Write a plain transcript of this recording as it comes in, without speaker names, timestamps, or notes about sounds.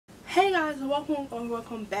Hey guys,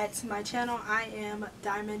 welcome back to my channel. I am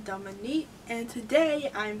Diamond Dominique, and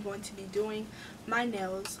today I'm going to be doing my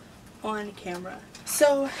nails on camera.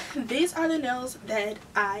 So these are the nails that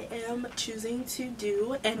I am choosing to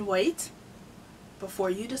do. And wait, before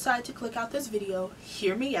you decide to click out this video,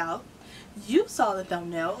 hear me out. You saw the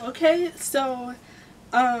thumbnail, okay? So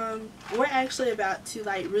we're actually about to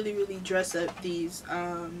like really dress up these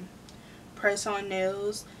press on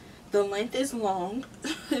nails. The length is long.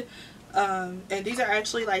 And these are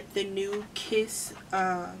actually like the new Kiss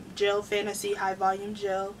Gel Fantasy High Volume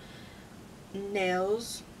Gel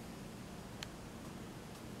nails,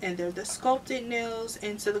 and they're the sculpted nails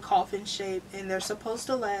into the coffin shape, and they're supposed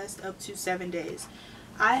to last up to 7 days.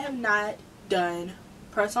 I have not done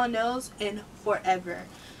press on nails in forever,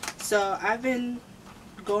 so I've been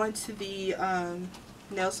going to the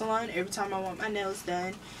nail salon every time I want my nails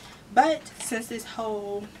done. But since this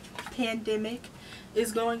whole pandemic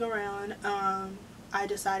is going around, I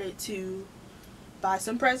decided to buy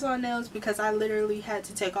some press on nails because I literally had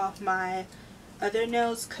to take off my other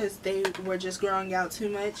nails because they were just growing out too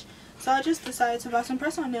much. So I just decided to buy some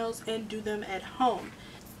press on nails and do them at home.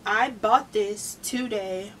 I bought this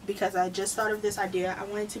today because I just thought of this idea. I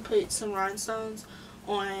wanted to put some rhinestones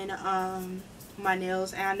on my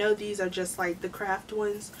nails, and I know these are just like the craft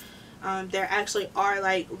ones. There actually are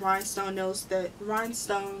like rhinestones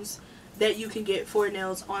that you can get for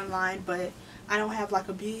nails online, but I don't have like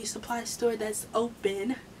a beauty supply store that's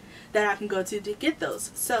open that I can go to get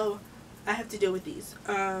those, so I have to deal with these.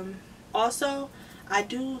 Also, I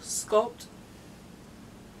do sculpt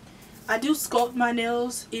my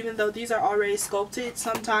nails, even though these are already sculpted.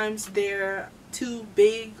 Sometimes they're too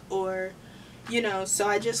big, or so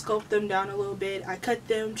I just sculpt them down a little bit. I cut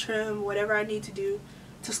them, trim, whatever I need to do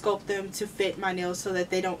to sculpt them to fit my nails so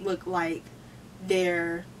that they don't look like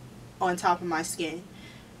they're on top of my skin.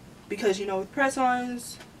 Because with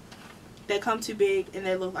press-ons, they come too big and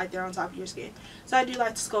they look like they're on top of your skin. So I do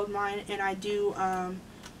like to sculpt mine, and I do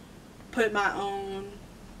put my own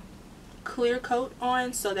clear coat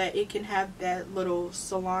on so that it can have that little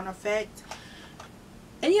salon effect.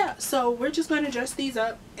 And yeah, so we're just going to dress these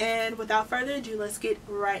up, and without further ado, let's get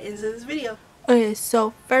right into this video. Okay,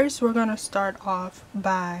 so first we're going to start off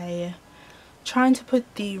by trying to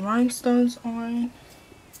put the rhinestones on.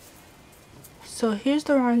 So here's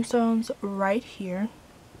the rhinestones right here,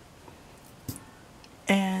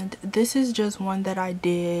 and this is just one that I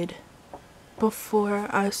did before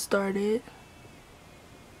I started.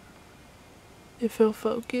 If it'll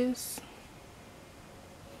focus.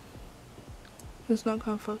 It's not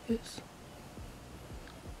gonna focus,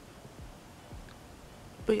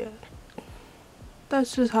 but yeah,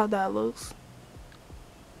 that's just how that looks.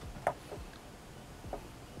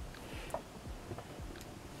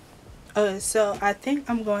 So I think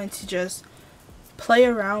I'm going to just play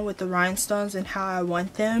around with the rhinestones and how I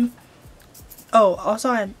want them. Oh,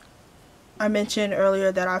 also I mentioned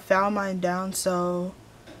earlier that I found mine down, so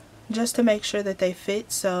just to make sure that they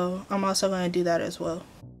fit, so I'm also going to do that as well.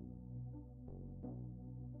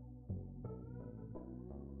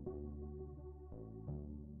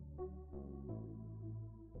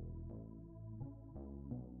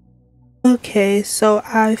 Okay, so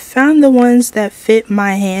I found the ones that fit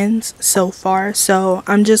my hands so far, so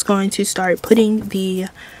I'm just going to start putting the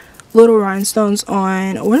little rhinestones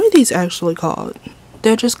on. What are these actually called?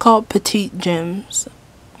 They're just called petite gems.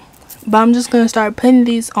 But I'm just going to start putting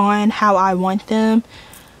these on how I want them.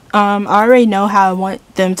 I already know how I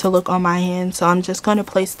want them to look on my hand, so I'm just going to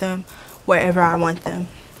place them wherever I want them.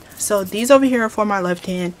 So these over here are for my left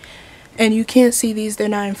hand, and you can't see these, they're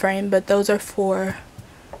not in frame, but those are for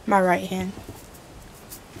my right hand.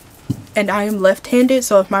 And I am left-handed,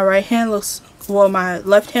 so if my right hand looks, well, my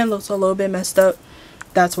left hand looks a little bit messed up,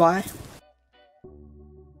 that's why.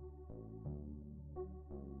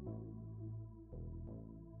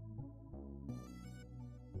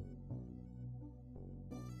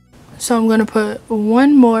 So I'm gonna put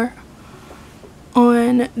one more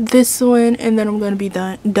on this one, and then I'm gonna be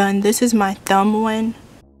done. This is my thumb one.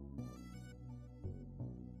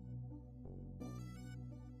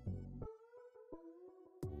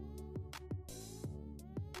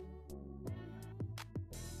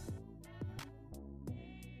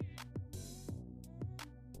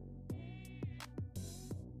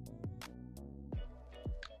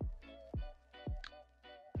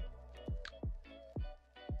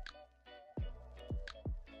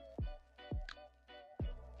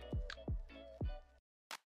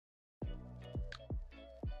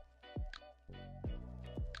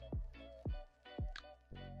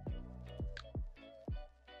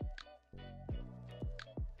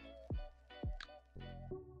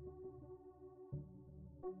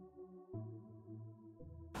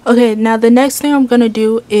 Okay, now the next thing I'm gonna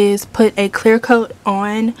do is put a clear coat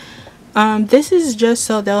on. This is just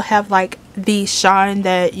so they'll have like the shine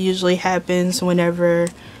that usually happens whenever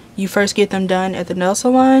you first get them done at the nail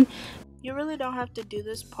salon. You really don't have to do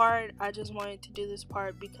this part. I just wanted to do this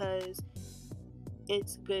part because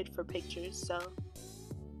it's good for pictures, so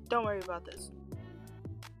don't worry about this.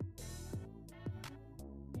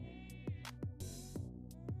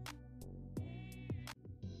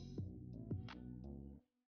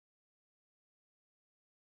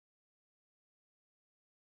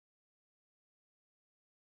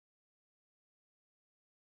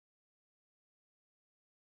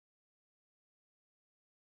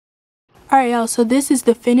 Alright y'all, so this is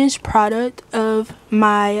the finished product of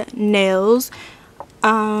my nails.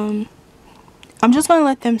 I'm just gonna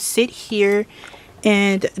let them sit here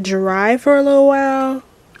and dry for a little while.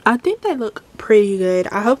 I think they look pretty good.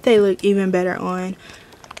 I hope they look even better on.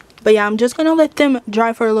 But yeah, I'm just gonna let them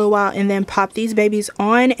dry for a little while and then pop these babies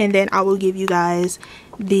on, and then I will give you guys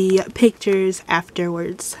the pictures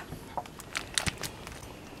afterwards.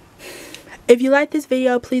 If you like this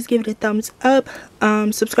video, please give it a thumbs up.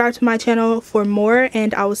 Subscribe to my channel for more,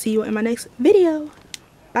 and I will see you in my next video.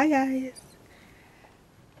 Bye guys.